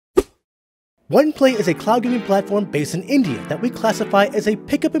OnePlay is a cloud gaming platform based in India that we classify as a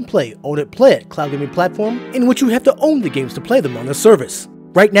pick-up-and-play, own-it-play-it cloud gaming platform in which you have to own the games to play them on the service.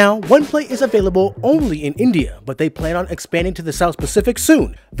 Right now, OnePlay is available only in India, but they plan on expanding to the South Pacific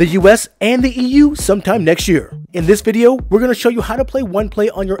soon, the US, and the EU sometime next year. In this video, we're going to show you how to play OnePlay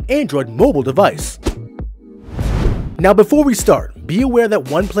on your Android mobile device. Now before we start, be aware that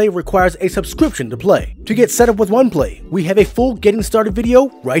OnePlay requires a subscription to play. To get set up with OnePlay, we have a full getting started video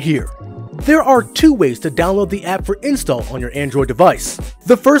right here. There are two ways to download the app for install on your Android device.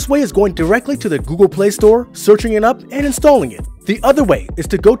 The first way is going directly to the Google Play Store, searching it up, and installing it. The other way is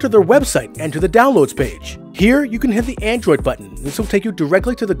to go to their website and to the downloads page. Here, you can hit the Android button. This will take you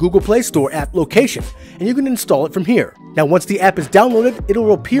directly to the Google Play Store app location, and you can install it from here. Now once the app is downloaded, it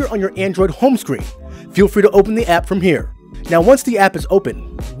will appear on your Android home screen. Feel free to open the app from here. Now once the app is open,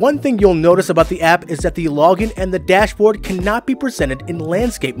 one thing you'll notice about the app is that the login and the dashboard cannot be presented in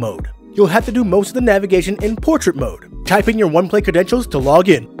landscape mode. You'll have to do most of the navigation in portrait mode. Type in your OnePlay credentials to log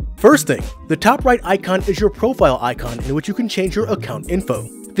in. First thing, the top right icon is your profile icon in which you can change your account info.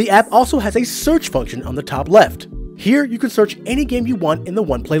 The app also has a search function on the top left. Here you can search any game you want in the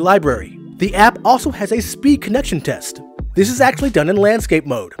OnePlay library. The app also has a speed connection test. This is actually done in landscape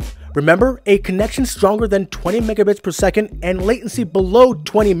mode. Remember, a connection stronger than 20 megabits per second and latency below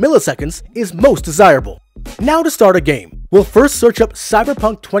 20 milliseconds is most desirable. Now to start a game, we'll first search up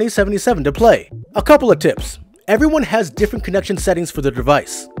Cyberpunk 2077 to play. A couple of tips. Everyone has different connection settings for their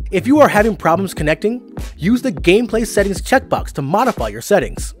device. If you are having problems connecting, use the gameplay settings checkbox to modify your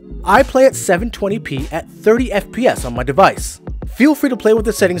settings. I play at 720p at 30 FPS on my device. Feel free to play with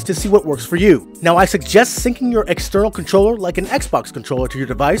the settings to see what works for you. Now I suggest syncing your external controller like an Xbox controller to your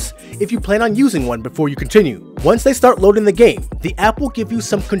device if you plan on using one before you continue. Once they start loading the game, the app will give you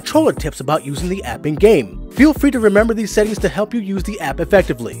some controller tips about using the app in game. Feel free to remember these settings to help you use the app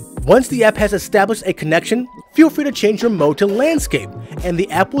effectively. Once the app has established a connection, feel free to change your mode to landscape, and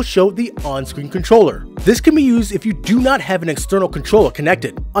the app will show the on-screen controller. This can be used if you do not have an external controller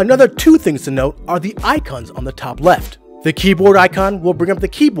connected. Another two things to note are the icons on the top left. The keyboard icon will bring up the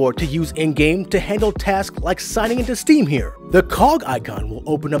keyboard to use in-game to handle tasks like signing into Steam here. The cog icon will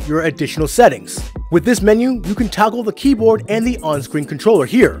open up your additional settings. With this menu, you can toggle the keyboard and the on-screen controller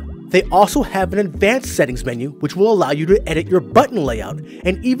here. They also have an advanced settings menu which will allow you to edit your button layout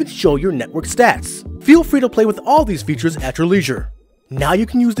and even show your network stats. Feel free to play with all these features at your leisure. Now you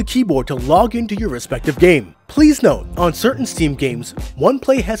can use the keyboard to log into your respective game. Please note, on certain Steam games,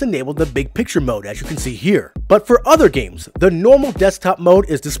 OnePlay has enabled the big picture mode as you can see here. But for other games, the normal desktop mode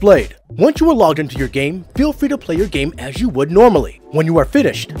is displayed. Once you are logged into your game, feel free to play your game as you would normally. When you are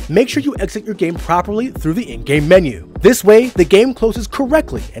finished, make sure you exit your game properly through the in-game menu. This way, the game closes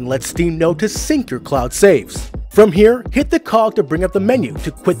correctly and lets Steam know to sync your cloud saves. From here, hit the cog to bring up the menu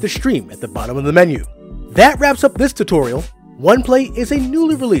to quit the stream at the bottom of the menu. That wraps up this tutorial. OnePlay is a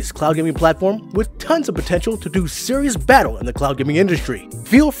newly released cloud gaming platform with tons of potential to do serious battle in the cloud gaming industry.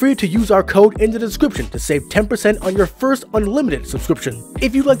 Feel free to use our code in the description to save 10% on your first unlimited subscription.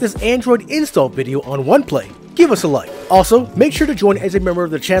 If you like this Android install video on OnePlay, give us a like. Also, make sure to join as a member of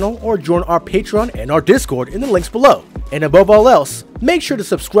the channel or join our Patreon and our Discord in the links below. And above all else, make sure to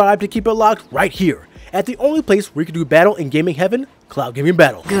subscribe to keep it locked right here at the only place where you can do battle in gaming heaven, Cloud Gaming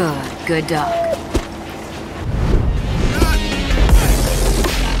Battle. Good dog.